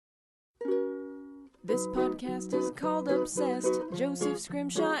This podcast is called Obsessed. Joseph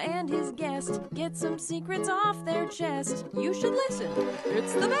Scrimshaw and his guest get some secrets off their chest. You should listen.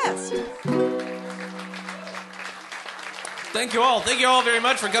 It's the best. Thank you all. Thank you all very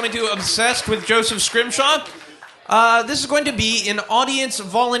much for coming to Obsessed with Joseph Scrimshaw. This is going to be an audience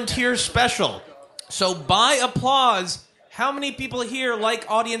volunteer special. So by applause, how many people here like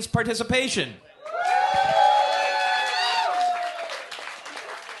audience participation?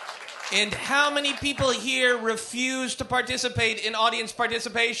 And how many people here refuse to participate in audience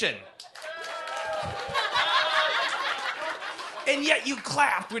participation? And yet you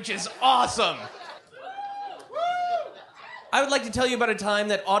clapped, which is awesome. I would like to tell you about a time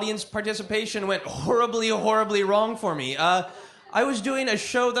that audience participation went horribly, horribly wrong for me. I was doing a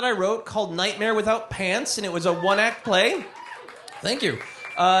show that I wrote called Nightmare Without Pants, and it was a one-act play. Thank you.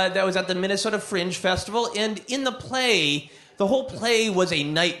 That was at the Minnesota Fringe Festival, and in the play, the whole play was a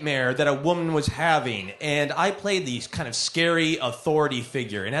nightmare that a woman was having, and I played the kind of scary authority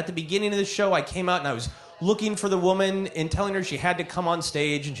figure. And at the beginning of the show, I came out and I was looking for the woman and telling her she had to come on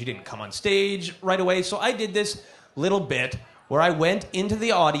stage, and she didn't come on stage right away. So I did this little bit where I went into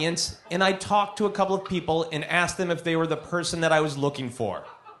the audience and I talked to a couple of people and asked them if they were the person that I was looking for.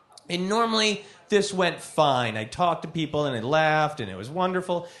 And normally this went fine. I talked to people and I laughed and it was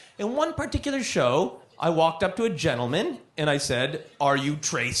wonderful. In one particular show, I walked up to a gentleman and I said, "Are you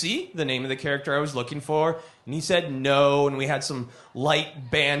Tracy?" the name of the character I was looking for. And he said no, and we had some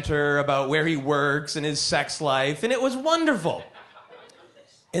light banter about where he works and his sex life, and it was wonderful.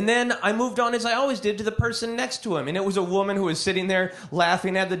 And then I moved on, as I always did, to the person next to him, and it was a woman who was sitting there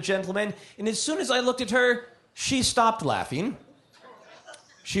laughing at the gentleman, and as soon as I looked at her, she stopped laughing.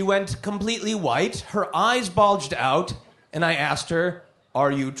 She went completely white, her eyes bulged out, and I asked her,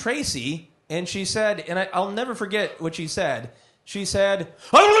 "Are you Tracy?" And she said, and I'll never forget what she said. She said,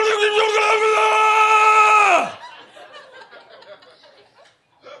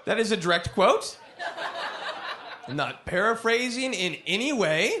 that is a direct quote. I'm not paraphrasing in any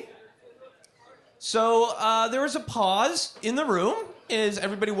way. So there was a pause in the room as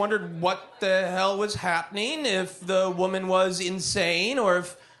everybody wondered what the hell was happening, if the woman was insane, or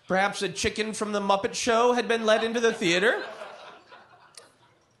if perhaps a chicken from the Muppet Show had been let into the theater.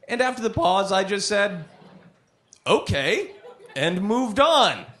 And after the pause, I just said, "Okay," and moved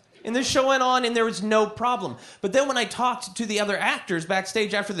on. And the show went on, and there was no problem. But then when I talked to the other actors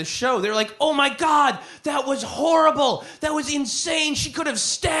backstage after the show, they were like, "Oh my God, that was horrible. That was insane. She could have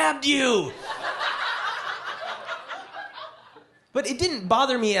stabbed you." But it didn't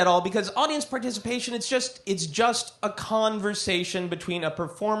bother me at all, because audience participation, it's just a conversation between a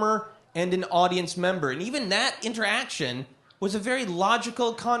performer and an audience member. And even that interaction was a very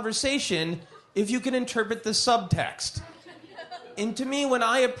logical conversation if you can interpret the subtext. And to me, when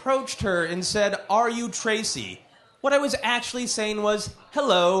I approached her and said, "Are you Tracy?" what I was actually saying was,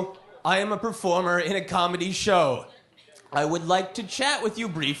 "Hello, I am a performer in a comedy show. I would like to chat with you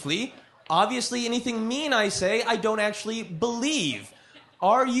briefly. Obviously, anything mean I say, I don't actually believe.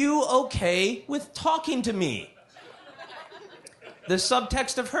 Are you okay with talking to me?" The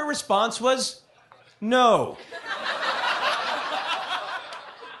subtext of her response was, "No.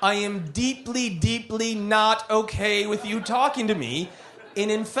 I am deeply, deeply not okay with you talking to me.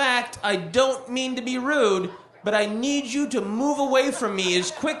 And in fact, I don't mean to be rude, but I need you to move away from me as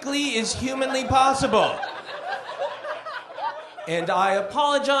quickly as humanly possible. And I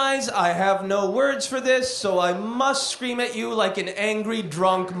apologize, I have no words for this, so I must scream at you like an angry,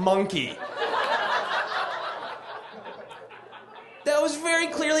 drunk monkey." That was very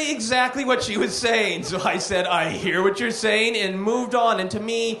clearly exactly what she was saying. So I said, "I hear what you're saying," and moved on. And to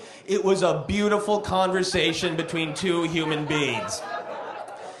me, it was a beautiful conversation between two human beings.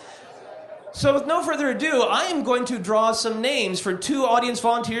 So with no further ado, I am going to draw some names for two audience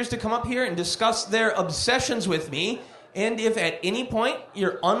volunteers to come up here and discuss their obsessions with me. And if at any point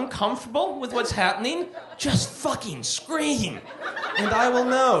you're uncomfortable with what's happening, just fucking scream, and I will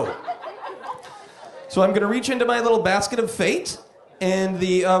know. So I'm going to reach into my little basket of fate. And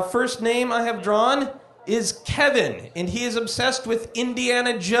the first name I have drawn is Kevin, and he is obsessed with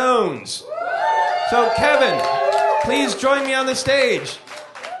Indiana Jones. So Kevin, please join me on the stage.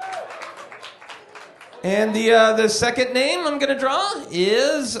 And the second name I'm going to draw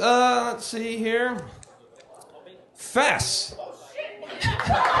is, let's see here, Fes.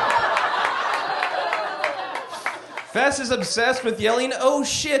 Fes is obsessed with yelling "oh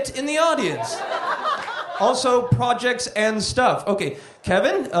shit" in the audience. Also, projects and stuff. Okay,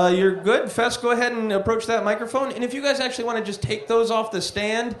 Kevin, you're good. Fes, go ahead and approach that microphone. And if you guys actually want to just take those off the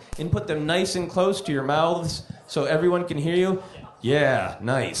stand and put them nice and close to your mouths so everyone can hear you. Yeah,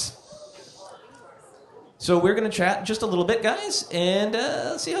 nice. So we're going to chat just a little bit, guys, and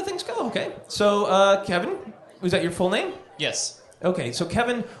see how things go, okay? So, Kevin, was that your full name? Yes. Okay, so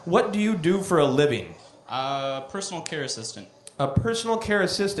Kevin, what do you do for a living? Personal care assistant. A personal care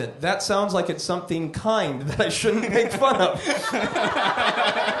assistant. That sounds like it's something kind that I shouldn't make fun of.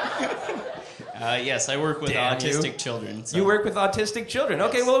 Yes, I work with Damn autistic you. children. So. You work with autistic children.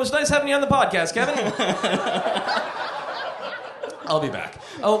 Okay, well, it was nice having you on the podcast, Kevin. I'll be back.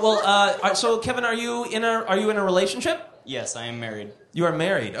 Oh, well, so Kevin, are you in a relationship? Yes, I am married. You are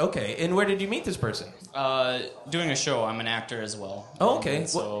married. Okay. And where did you meet this person? Doing a show. I'm an actor as well. Oh, okay. And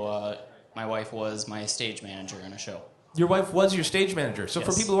so my wife was my stage manager in a show. Your wife was your stage manager. So Yes.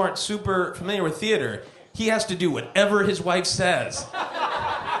 for people who aren't super familiar with theater, he has to do whatever his wife says.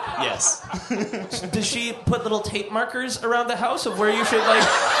 Yes. Does she put little tape markers around the house of where you should, like...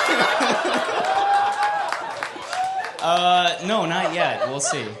 No, not yet. We'll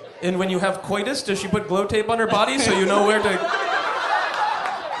see. And when you have coitus, does she put glow tape on her body so you know where to...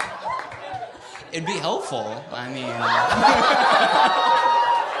 It'd be helpful. I mean...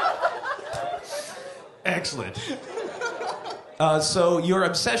 Excellent. So your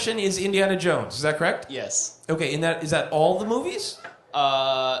obsession is Indiana Jones, is that correct? Yes. Okay, and is that all the movies?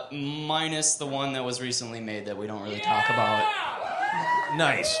 Minus the one that was recently made that we don't really talk about.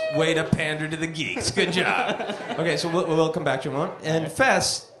 Nice. Way to pander to the geeks. Good job. Okay, so we'll come back to you in a moment. And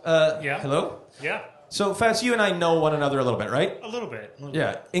Fes, Yeah. hello? Yeah, So Fes, you and I know one another a little bit, right? a little bit.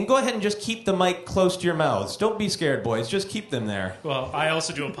 Yeah. And go ahead and just keep the mic close to your mouths. Don't be scared, boys. Just keep them there. Well, I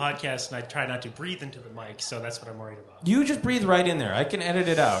also do a podcast, and I try not to breathe into the mic, so that's what I'm worried about. You just breathe right in there. I can edit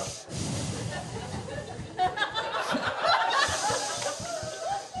it out.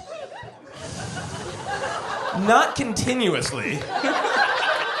 Not continuously.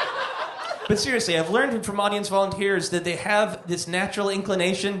 But seriously, I've learned from audience volunteers that they have this natural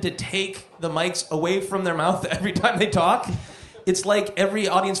inclination to take the mics away from their mouth every time they talk. It's like every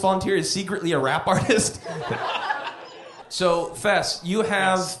audience volunteer is secretly a rap artist. So, Fes, you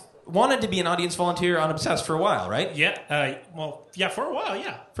have wanted to be an audience volunteer on Obsessed for a while, right? Yeah, for a while,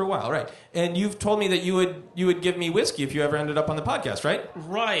 yeah. For a while, right. And you've told me that you would give me whiskey if you ever ended up on the podcast, right?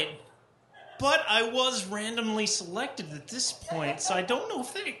 Right. But I was randomly selected at this point, so I don't know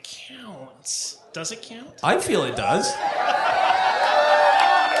if that counts. Does it count? I feel it does.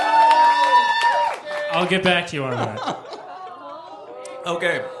 I'll get back to you on that.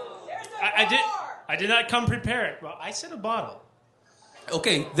 Okay. I did not come prepared. Well, I said a bottle.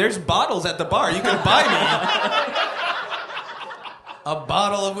 Okay, there's bottles at the bar. You can buy me a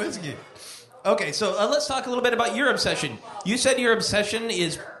bottle of whiskey. Okay, so let's talk a little bit about your obsession. You said your obsession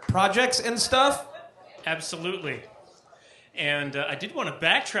is projects and stuff? Absolutely. And I did want to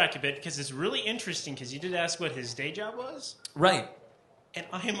backtrack a bit because it's really interesting because you did ask what his day job was. Right. And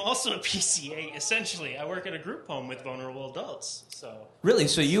I am also a PCA, essentially. I work at a group home with vulnerable adults, so... Really?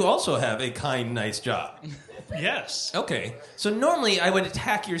 So you also have a kind, nice job? Yes. Okay. So normally I would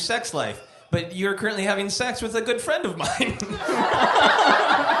attack your sex life, but you're currently having sex with a good friend of mine.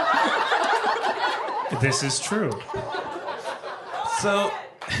 This is true. So...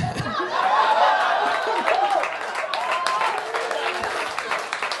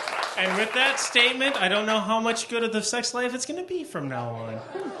 And with that statement, I don't know how much good of the sex life it's going to be from now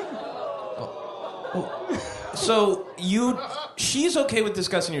on. So she's okay with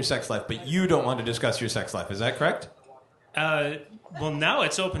discussing your sex life, but you don't want to discuss your sex life. Is that correct? Well, now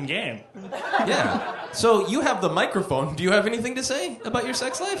it's open game. Yeah. So you have the microphone. Do you have anything to say about your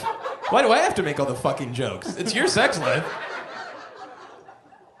sex life? Why do I have to make all the fucking jokes? It's your sex life.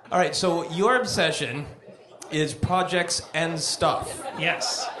 All right, so your obsession is projects and stuff.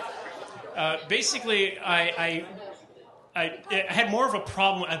 Yes. Basically, I had more of a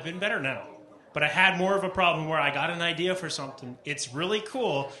problem. I've been better now. But I had more of a problem where I got an idea for something. It's really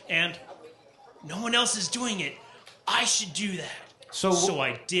cool, and no one else is doing it. I should do that. So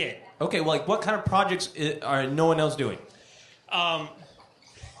I did. Okay, well, like, what kind of projects are no one else doing?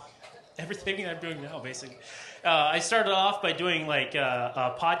 Everything I'm doing now, basically. I started off by doing, like,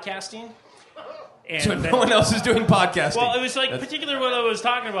 podcasting. And So no one else is doing podcasting. Well, it was like particular what I was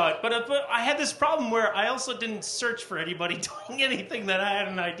talking about, but I had this problem where I also didn't search for anybody doing anything that I had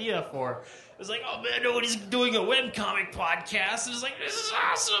an idea for. It was like, oh man, nobody's doing a webcomic podcast. It was like, this is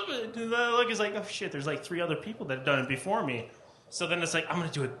awesome. And then I look, it's like, oh shit, there's like 3 other people that have done it before me. So then it's like, I'm going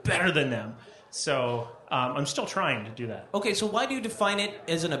to do it better than them. So I'm still trying to do that. Okay, so why do you define it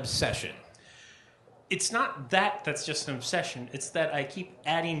as an obsession? It's not that's just an obsession. It's that I keep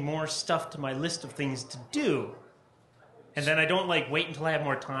adding more stuff to my list of things to do. And then I don't like wait until I have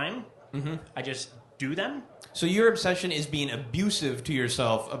more time. Mm-hmm. I just do them. So your obsession is being abusive to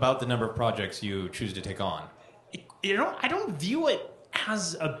yourself about the number of projects you choose to take on. I don't view it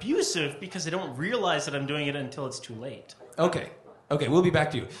as abusive because I don't realize that I'm doing it until it's too late. Okay, we'll be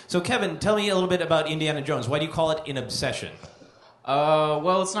back to you. So Kevin, tell me a little bit about Indiana Jones. Why do you call it an obsession?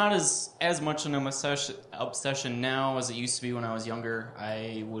 Well, it's not as much an obsession now as it used to be when I was younger.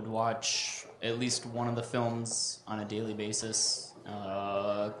 I would watch at least one of the films on a daily basis.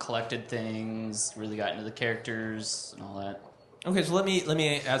 Collected things, really got into the characters and all that. Okay, so let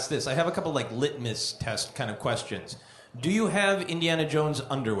me ask this. I have a couple like litmus test kind of questions. Do you have Indiana Jones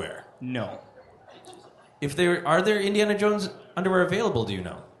underwear? No. Are there Indiana Jones underwear available, do you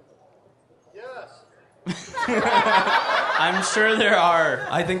know? I'm sure there are.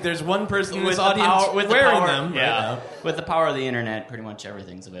 I think there's one person in With this the audience power- with the wearing power- them yeah. right now. With the power of the internet, pretty much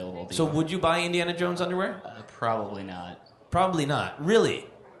everything's available. So would you buy Indiana Jones underwear? Probably not. Probably not. Really?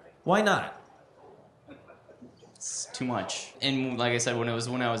 Why not? It's too much. And like I said, when I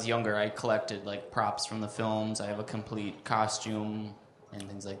was younger, I collected like props from the films. I have a complete costume and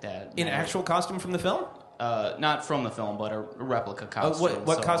things like that. In actual costume from the film? Not from the film, but a replica costume.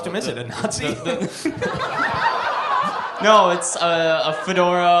 What costume is it? A Nazi? No, it's a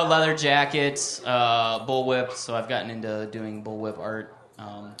fedora, leather jacket, bullwhip. So I've gotten into doing bullwhip art,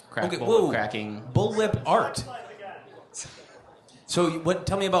 bullwhip cracking. Bullwhip art. So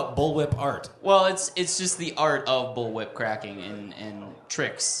tell me about bullwhip art. Well, it's just the art of bullwhip cracking and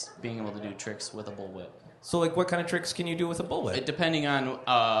tricks, being able to do tricks with a bullwhip. So like what kind of tricks can you do with a bullwhip? Depending on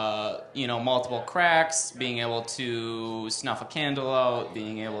multiple cracks, being able to snuff a candle out,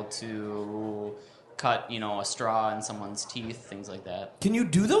 being able to cut a straw in someone's teeth, things like that. Can you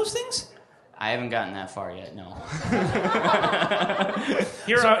do those things? I haven't gotten that far yet, no.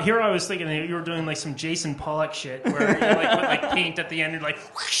 Here I was thinking that you were doing like some Jason Pollock shit where you like put like paint at the end and like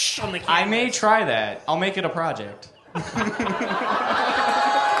whoosh on the canvas. I may try that. I'll make it a project.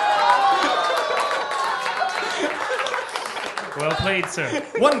 Well played, sir.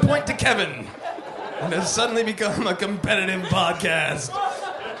 1 point to Kevin. And has suddenly become a competitive podcast.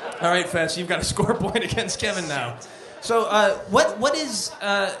 All right, Fes, you've got a score point against Kevin now. So what is,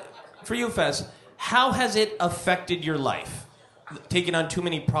 for you, Fes, how has it affected your life, taking on too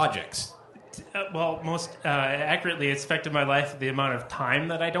many projects? Most accurately, it's affected my life the amount of time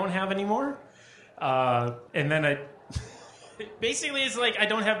that I don't have anymore. And then basically it's like I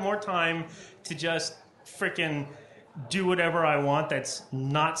don't have more time to just frickin' do whatever I want that's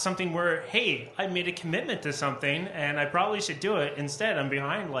not something where, hey, I made a commitment to something and I probably should do it. Instead, I'm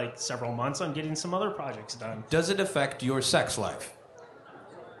behind like several months on getting some other projects done. Does it affect your sex life?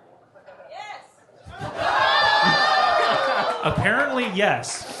 Apparently,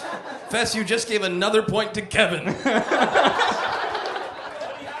 yes. Fes, you just gave another point to Kevin.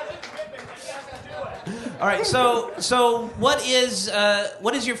 All right, so what is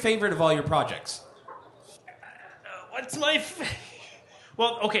your favorite of all your projects? What's my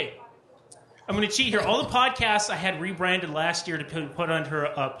Well, okay. I'm going to cheat here. All the podcasts I had rebranded last year to put under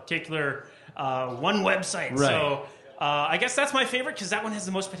a particular one website. Right. So I guess that's my favorite because that one has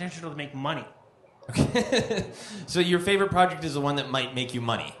the most potential to make money. Okay. So your favorite project is the one that might make you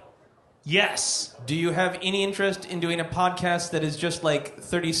money? Yes. Do you have any interest in doing a podcast that is just like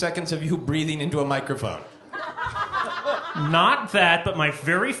 30 seconds of you breathing into a microphone? Not that, but my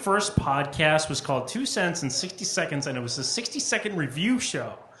very first podcast was called 2 Cents and 60 Seconds, and it was a 60-second review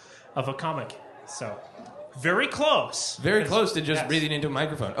show of a comic. So, very close. Very close to just breathing into a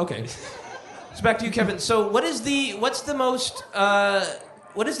microphone. Okay. So back to you, Kevin. So what's the most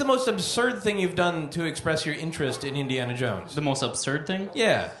absurd thing you've done to express your interest in Indiana Jones? The most absurd thing?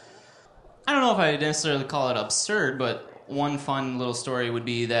 Yeah. I don't know if I would necessarily call it absurd, but one fun little story would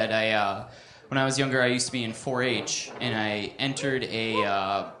be that when I was younger, I used to be in 4-H, and I entered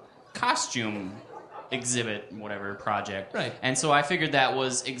a costume exhibit, whatever, project. Right. And so I figured that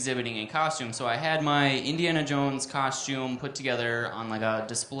was exhibiting a costume. So I had my Indiana Jones costume put together on like a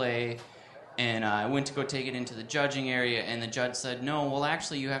display, and I went to go take it into the judging area, and the judge said, no, well,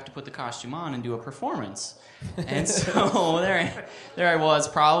 actually, you have to put the costume on and do a performance. And so there I was,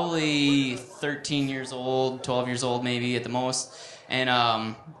 probably 13 years old, 12 years old maybe at the most.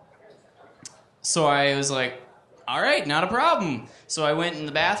 And so I was like, all right, not a problem. So I went in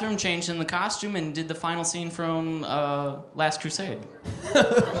the bathroom, changed in the costume, and did the final scene from Last Crusade.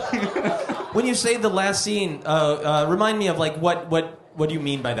 When you say the last scene, remind me of like what do you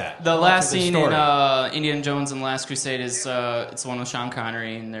mean by that? The last scene in Indiana Jones and the Last Crusade is it's the one with Sean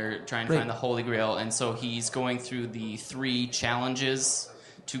Connery, and they're trying to find the Holy Grail, and so he's going through the 3 challenges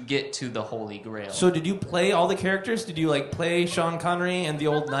to get to the Holy Grail. So did you play all the characters? Did you like play Sean Connery and the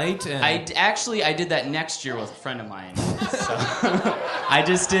Old Knight? And... I did that next year with a friend of mine. So I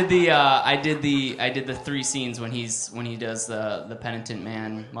just did the 3 scenes when he does the penitent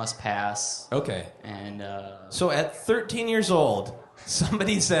man must pass. Okay. And so at 13 years old,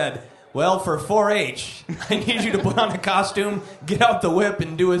 somebody said, well, for 4-H, I need you to put on a costume, get out the whip,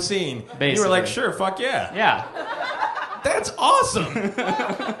 and do a scene. Basically. You were like, sure, fuck yeah. Yeah. That's awesome.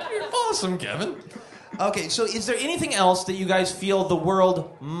 You're awesome, Kevin. Okay, so is there anything else that you guys feel the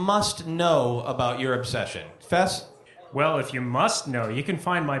world must know about your obsession? Fes? Well, if you must know, you can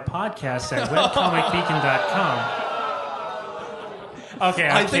find my podcast at webcomicbeacon.com. Okay,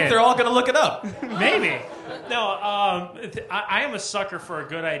 I think they're all going to look it up. Maybe. No, I am a sucker for a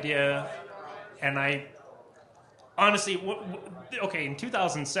good idea, and I honestly, okay, in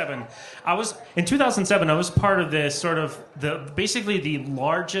 2007, I was part of this sort of basically the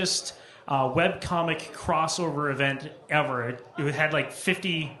largest webcomic crossover event ever. It had like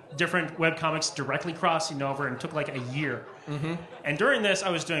 50 different webcomics directly crossing over, and it took like a year. Mm-hmm. And during this, I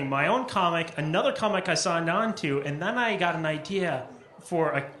was doing my own comic, another comic I signed on to, and then I got an idea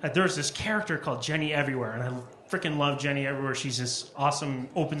for there's this character called Jenny Everywhere, and I freaking love Jenny Everywhere. She's this awesome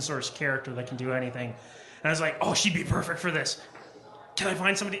open source character that can do anything. And I was like, oh, she'd be perfect for this. Can I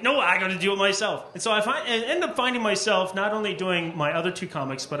find somebody? No, I got to do it myself. And so I end up finding myself not only doing my other 2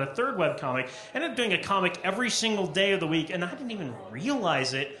 comics, but a third webcomic. I ended up doing a comic every single day of the week, and I didn't even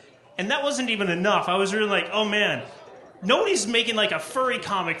realize it. And that wasn't even enough. I was really like, oh man, nobody's making like a furry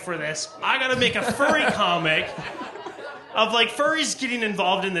comic for this. I got to make a furry comic of like furries getting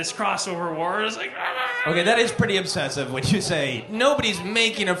involved in this crossover war. It's like, okay, that is pretty obsessive when you say, nobody's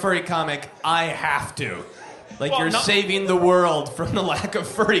making a furry comic, I have to. Like, well, you're saving the world from the lack of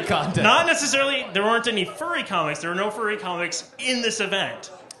furry content. Not necessarily. There weren't any furry comics. There were no furry comics in this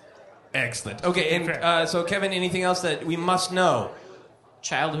event. Excellent. Okay, and so Kevin, anything else that we must know?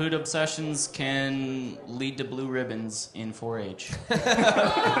 Childhood obsessions can lead to blue ribbons in 4-H.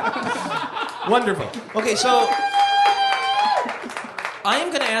 Wonderful. Okay, so I am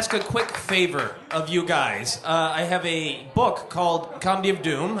going to ask a quick favor of you guys. I have a book called Comedy of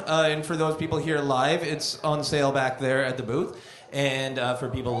Doom, and for those people here live, it's on sale back there at the booth. And for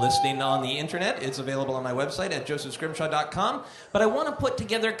people listening on the internet, it's available on my website at josephscrimshaw.com. But I want to put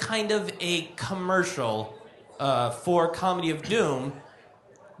together kind of a commercial for Comedy of Doom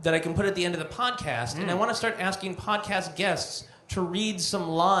that I can put at the end of the podcast. And I want to start asking podcast guests to read some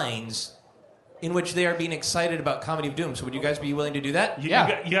lines in which they are being excited about Comedy of Doom. So would you guys be willing to do that? You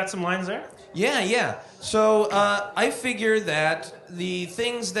got some lines there? Yeah. So I figure that the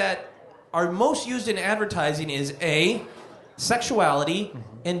things that are most used in advertising is A, sexuality,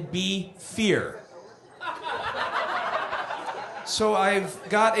 and B, fear. So I've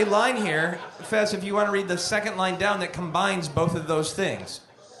got a line here, Fes, if you want to read the second line down that combines both of those things.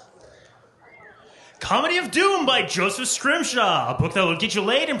 Comedy of Doom by Joseph Scrimshaw, a book that will get you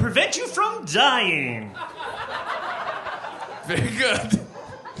laid and prevent you from dying. Very good.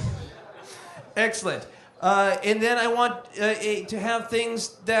 Excellent. And then I want to have things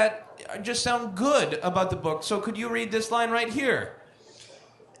that just sound good about the book. So could you read this line right here?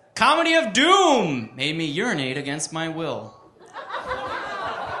 Comedy of Doom made me urinate against my will.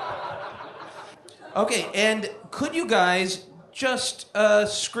 Okay, and could you guys just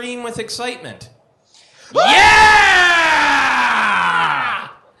scream with excitement? Yeah!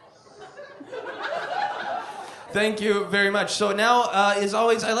 Thank you very much. So now, as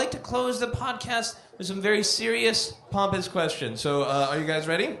always, I like to close the podcast with some very serious, pompous questions. So are you guys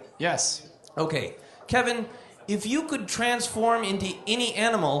ready? Yes. Okay. Kevin, if you could transform into any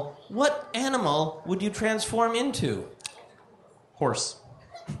animal, what animal would you transform into? Horse.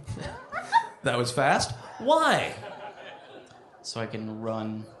 That was fast. Why? So I can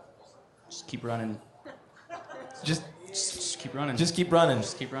run. Just keep running. Just keep running. Just keep running.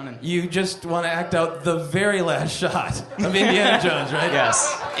 Just keep running. You just want to act out the very last shot of Indiana Jones, right?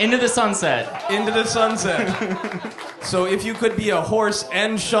 Yes. Into the sunset. Into the sunset. So if you could be a horse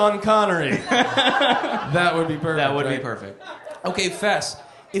and Sean Connery, that would be perfect. That would right? be perfect. Okay, Fes,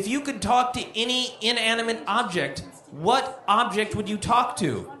 if you could talk to any inanimate object, what object would you talk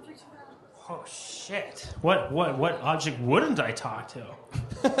to? Oh, shit. What object wouldn't I talk to?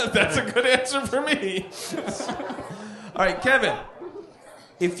 That's a good answer for me. All right, Kevin,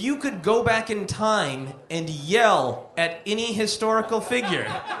 if you could go back in time and yell at any historical figure,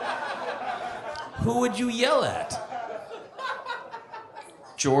 who would you yell at?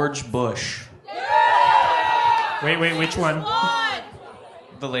 George Bush. Wait, which one?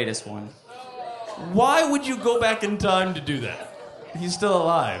 The latest one. Why would you go back in time to do that? He's still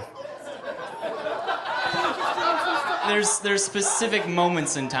alive. There's specific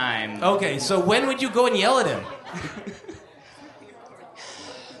moments in time. Okay, so when would you go and yell at him?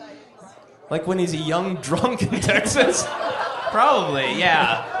 Like when he's a young drunk in Texas? Probably,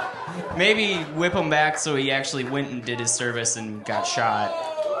 yeah. Maybe whip him back so he actually went and did his service and got shot.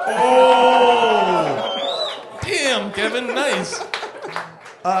 Oh! Damn, Kevin, nice.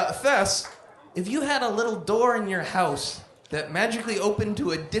 Fes, if you had a little door in your house that magically opened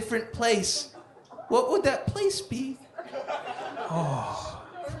to a different place, what would that place be? Oh.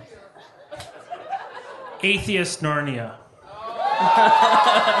 Atheist Narnia.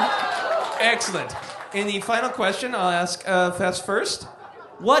 Excellent. In the final question, I'll ask Fes first.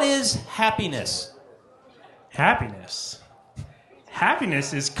 What is happiness? Happiness.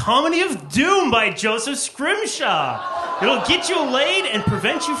 Happiness is Comedy of Doom by Joseph Scrimshaw. It'll get you laid and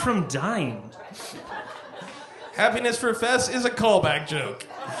prevent you from dying. Happiness for Fes is a callback joke.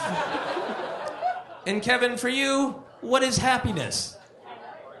 And Kevin, for you, what is happiness?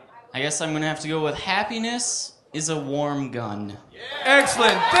 I guess I'm going to have to go with happiness is a warm gun.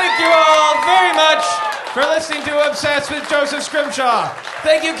 Excellent. Thank you all very much for listening to Obsessed with Joseph Scrimshaw.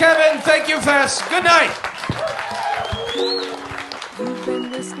 Thank you, Kevin. Thank you, Fes. Good night. You've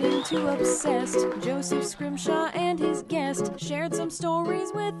been listening to Obsessed. Joseph Scrimshaw and his guest shared some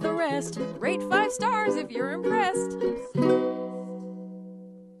stories with the rest. Rate 5 stars if you're impressed.